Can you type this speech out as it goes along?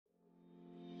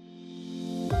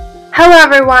Hello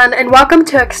everyone, and welcome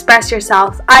to Express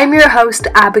Yourself. I'm your host,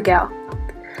 Abigail.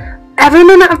 Every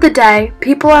minute of the day,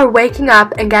 people are waking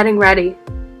up and getting ready.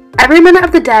 Every minute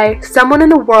of the day, someone in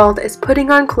the world is putting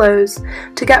on clothes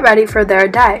to get ready for their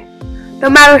day. No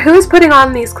matter who is putting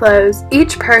on these clothes,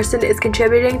 each person is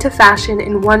contributing to fashion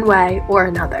in one way or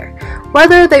another,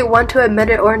 whether they want to admit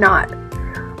it or not.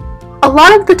 A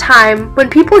lot of the time, when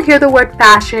people hear the word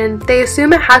fashion, they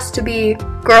assume it has to be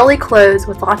girly clothes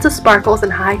with lots of sparkles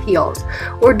and high heels,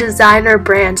 or designer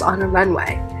brands on a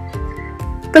runway.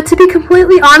 But to be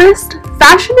completely honest,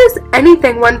 fashion is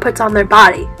anything one puts on their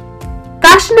body.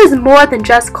 Fashion is more than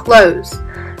just clothes.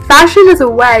 Fashion is a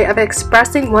way of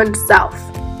expressing oneself.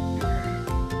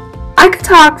 I could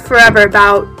talk forever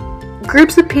about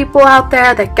groups of people out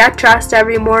there that get dressed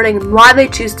every morning and why they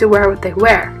choose to wear what they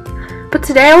wear. But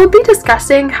today I will be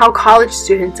discussing how college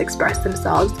students express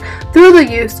themselves through the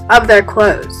use of their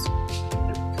clothes.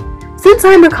 Since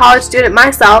I'm a college student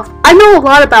myself, I know a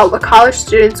lot about what college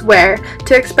students wear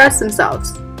to express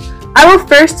themselves. I will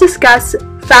first discuss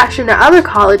fashion at other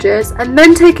colleges and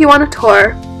then take you on a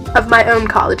tour of my own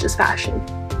college's fashion.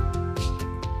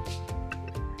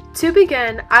 To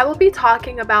begin, I will be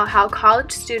talking about how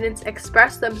college students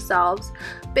express themselves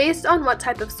based on what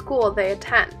type of school they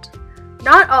attend.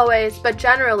 Not always, but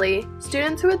generally,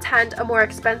 students who attend a more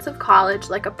expensive college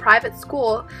like a private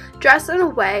school dress in a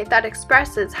way that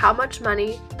expresses how much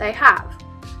money they have.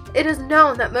 It is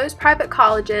known that most private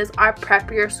colleges are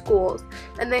preppier schools,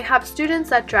 and they have students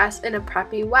that dress in a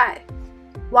preppy way.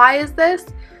 Why is this?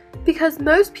 Because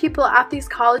most people at these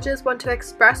colleges want to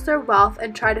express their wealth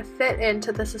and try to fit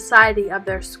into the society of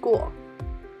their school.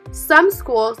 Some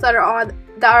schools that are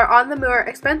on the more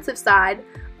expensive side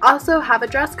also have a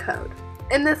dress code.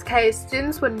 In this case,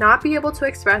 students would not be able to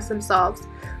express themselves,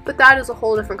 but that is a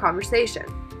whole different conversation.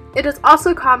 It is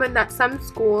also common that some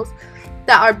schools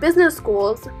that are business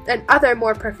schools and other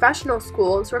more professional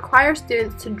schools require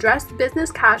students to dress business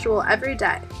casual every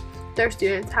day. Their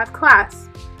students have class.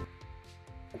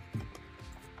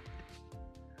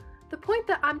 The point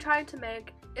that I'm trying to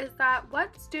make is that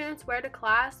what students wear to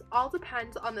class all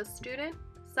depends on the student,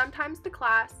 sometimes the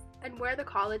class, and where the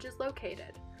college is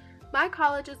located. My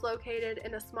college is located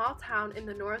in a small town in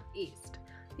the Northeast.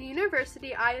 The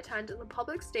university I attend is a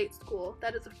public state school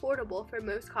that is affordable for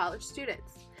most college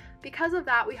students. Because of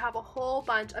that, we have a whole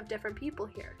bunch of different people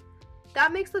here.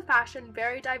 That makes the fashion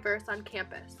very diverse on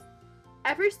campus.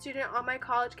 Every student on my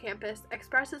college campus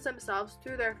expresses themselves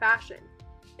through their fashion.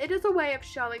 It is a way of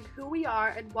showing who we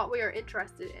are and what we are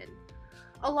interested in.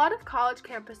 A lot of college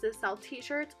campuses sell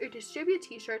t-shirts or distribute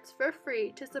t-shirts for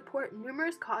free to support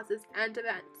numerous causes and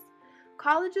events.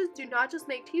 Colleges do not just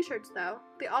make t-shirts though,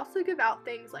 they also give out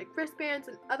things like wristbands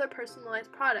and other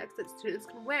personalized products that students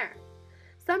can wear.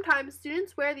 Sometimes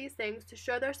students wear these things to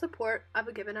show their support of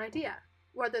a given idea,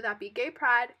 whether that be gay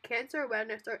pride, cancer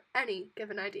awareness, or any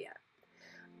given idea.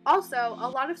 Also, a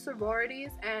lot of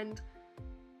sororities and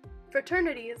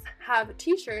fraternities have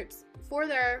t-shirts for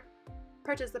their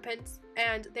participants,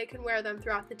 and they can wear them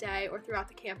throughout the day or throughout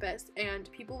the campus,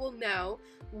 and people will know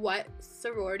what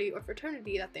sorority or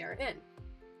fraternity that they are in.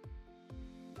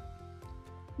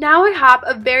 Now I have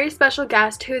a very special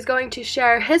guest who is going to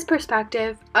share his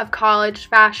perspective of college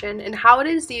fashion and how it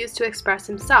is used to express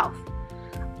himself.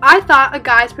 I thought a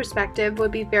guy's perspective would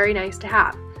be very nice to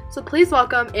have, so please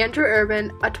welcome Andrew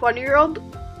Urban, a 20-year-old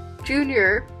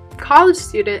junior college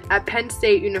student at Penn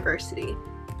State University.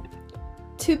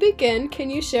 To begin, can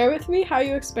you share with me how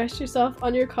you express yourself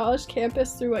on your college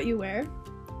campus through what you wear?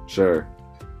 Sure.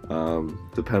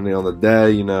 Depending on the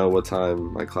day, what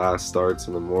time my class starts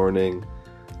in the morning,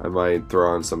 I might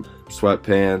throw on some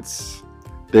sweatpants,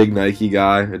 big Nike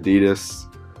guy, Adidas,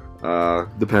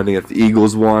 depending if the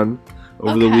Eagles won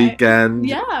over the weekend.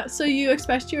 Yeah, so you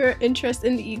expressed your interest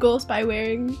in the Eagles by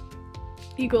wearing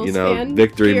Eagles fan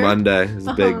Victory gear. Monday is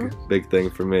a big thing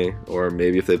for me. Or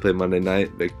maybe if they play Monday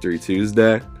night, Victory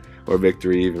Tuesday, or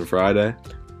Victory even Friday.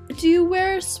 Do you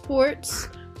wear sports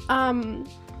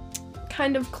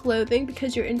kind of clothing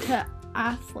because you're into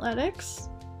athletics?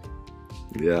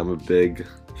 Yeah, I'm a big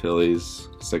Phillies,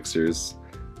 Sixers,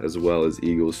 as well as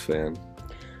Eagles fan.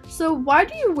 So why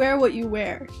do you wear what you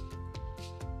wear?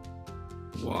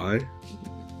 Why?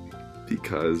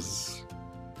 Because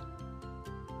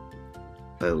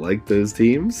I like those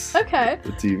teams. Okay.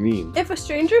 What do you mean? If a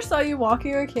stranger saw you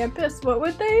walking on campus, what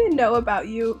would they know about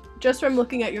you just from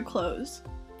looking at your clothes?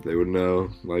 They would know,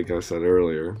 like I said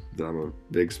earlier, that I'm a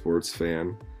big sports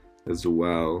fan, as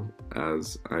well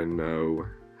as I know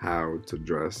how to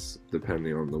dress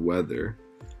depending on the weather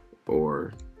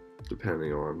or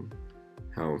depending on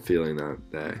how I'm feeling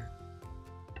that day.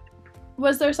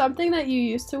 Was there something that you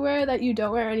used to wear that you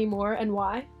don't wear anymore, and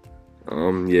why?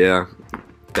 Yeah.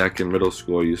 Back in middle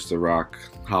school, I used to rock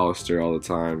Hollister all the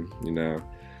time, you know.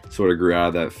 Sort of grew out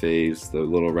of that phase, the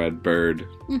little red bird.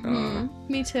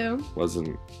 Me too. It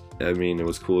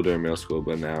was cool during middle school,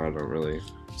 but now I don't really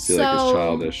feel like it's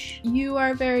childish. You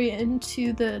are very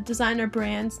into the designer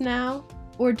brands now,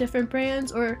 or different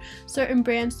brands, or certain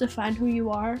brands define who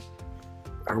you are?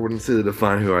 I wouldn't say they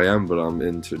define who I am, but I'm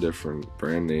into different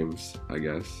brand names, I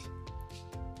guess.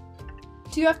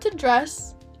 Do you have to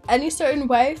dress any certain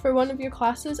way for one of your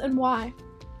classes, and why?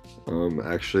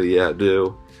 Actually, yeah, I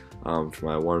do. For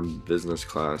my one business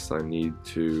class, I need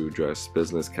to dress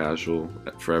business casual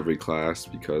for every class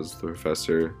because the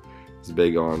professor is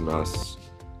big on us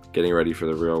getting ready for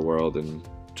the real world and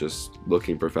just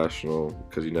looking professional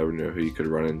because you never know who you could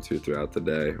run into throughout the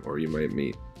day or you might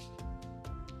meet.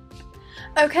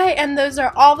 Okay, and those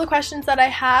are all the questions that I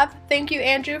have. Thank you,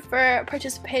 Andrew, for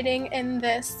participating in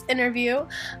this interview.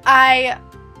 I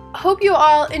hope you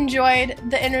all enjoyed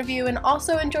the interview and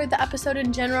also enjoyed the episode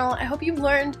in general. I hope you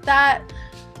learned that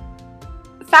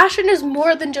fashion is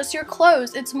more than just your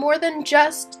clothes. It's more than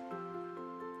just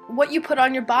what you put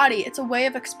on your body. It's a way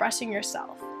of expressing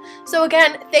yourself. So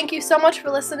again, thank you so much for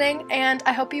listening, and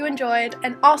I hope you enjoyed.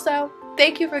 And also,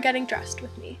 thank you for getting dressed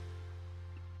with me.